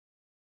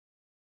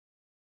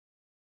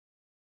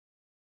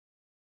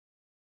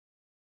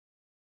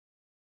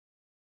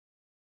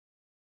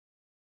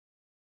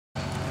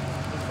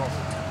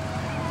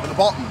the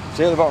bottom.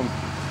 See you at the bottom.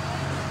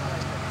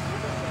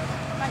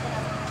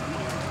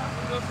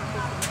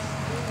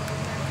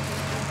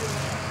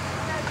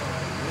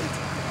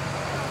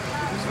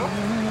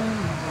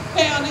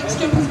 Okay, our next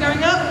jump is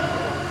going up.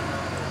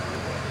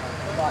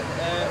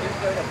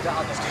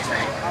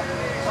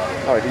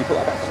 Alright, can you put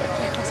that back for me?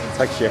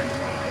 Thank you.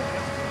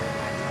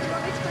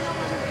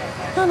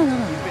 No.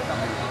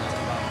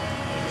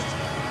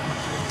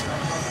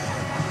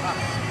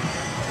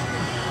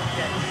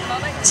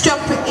 Next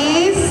jump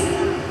is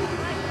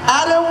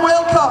Adam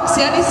Wilcox.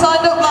 He only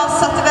signed up last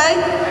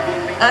Saturday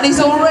and he's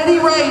already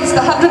raised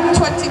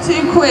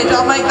 122 quid.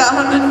 I'll make that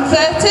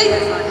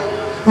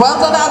 130. Well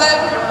done,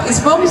 Adam.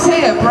 His mum's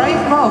here,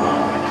 brave mum.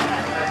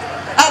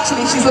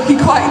 Actually, she's looking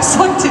quite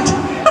excited.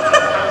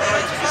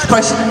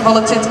 Suppose she didn't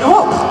volunteer to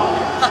go up.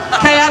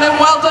 Okay, Adam,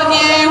 well done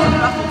you.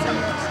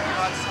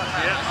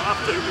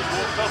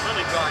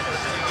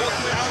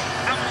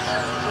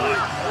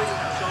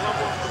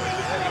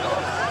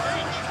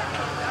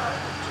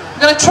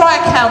 I'm going to try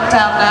a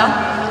countdown now.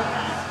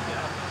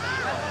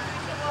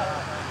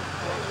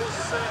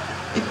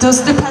 It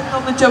does depend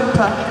on the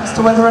jumper as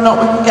to whether or not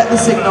we can get the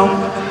signal.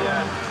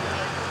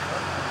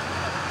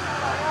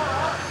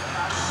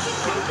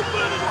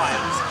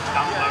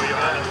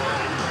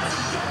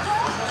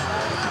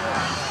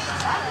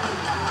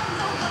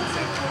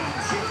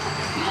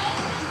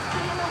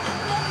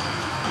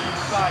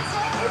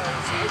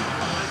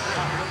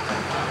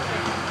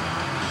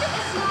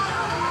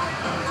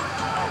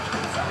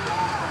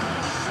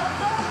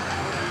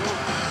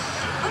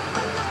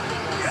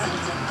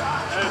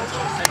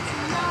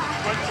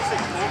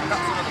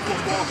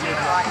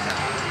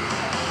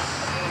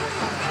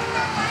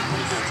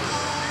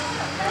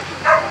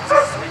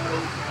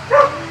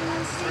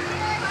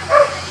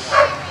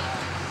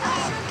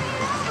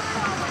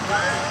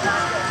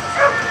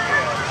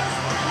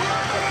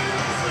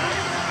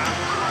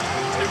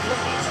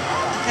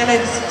 Hey,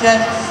 ladies and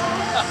gents.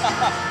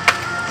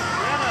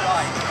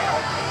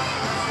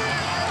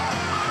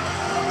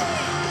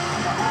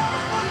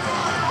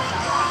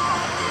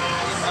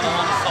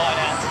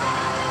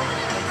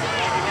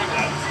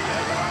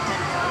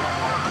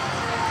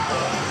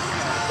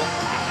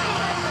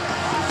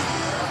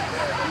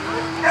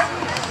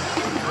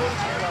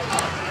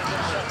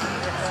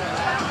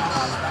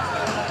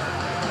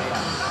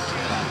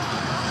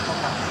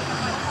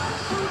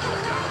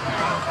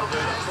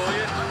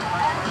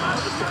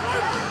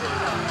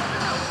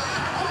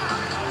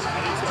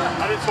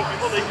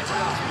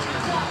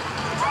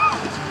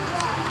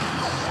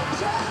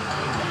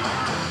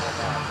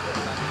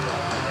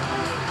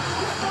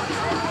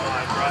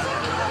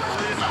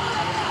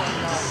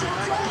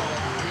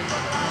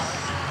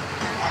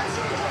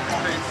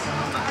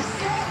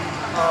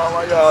 Oh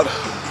my god.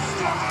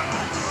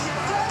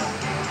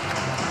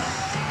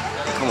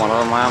 Come on,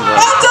 my arms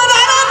Well done,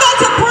 Adam,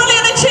 that's a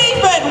brilliant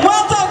achievement.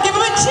 Well done, give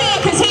him a cheer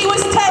because he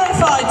was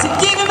terrified, so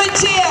give him a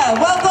cheer.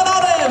 Well done,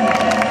 Adam.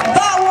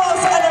 That was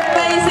an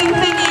amazing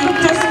thing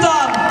you've just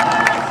done.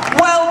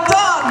 Well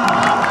done.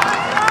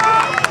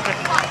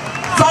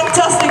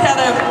 Fantastic,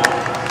 Adam.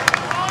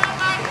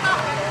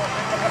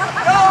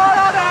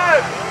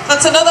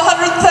 That's another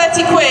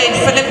 130 quid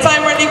for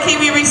Lymphoma and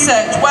Leukemia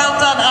Research. Well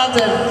done,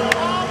 Adam.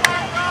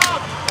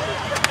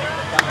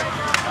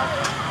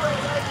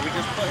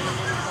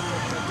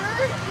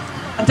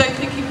 I don't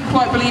think he can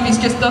quite believe he's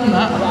just done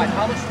that. Right,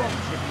 how much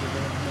sponsorship are you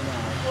doing?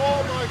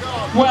 Oh my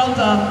god. Well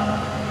done.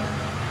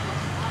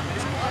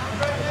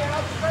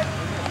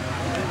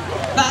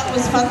 That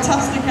was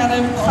fantastic,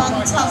 Adam.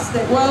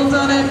 Fantastic. Well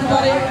done,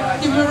 everybody.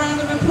 Give him a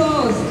round of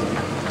applause.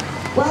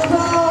 Well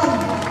done.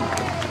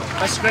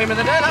 Best scream of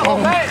the day, that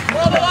one, mate.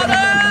 Well done,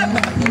 Adam.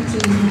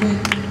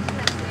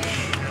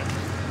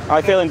 How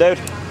you feeling, dude?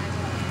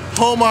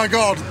 Oh my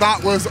god,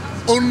 that was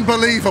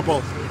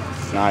unbelievable.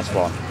 Nice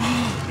one.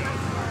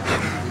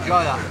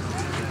 Enjoy that.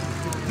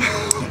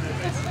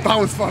 That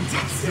was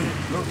fantastic.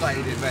 Looks like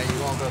you did, mate.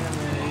 Well done.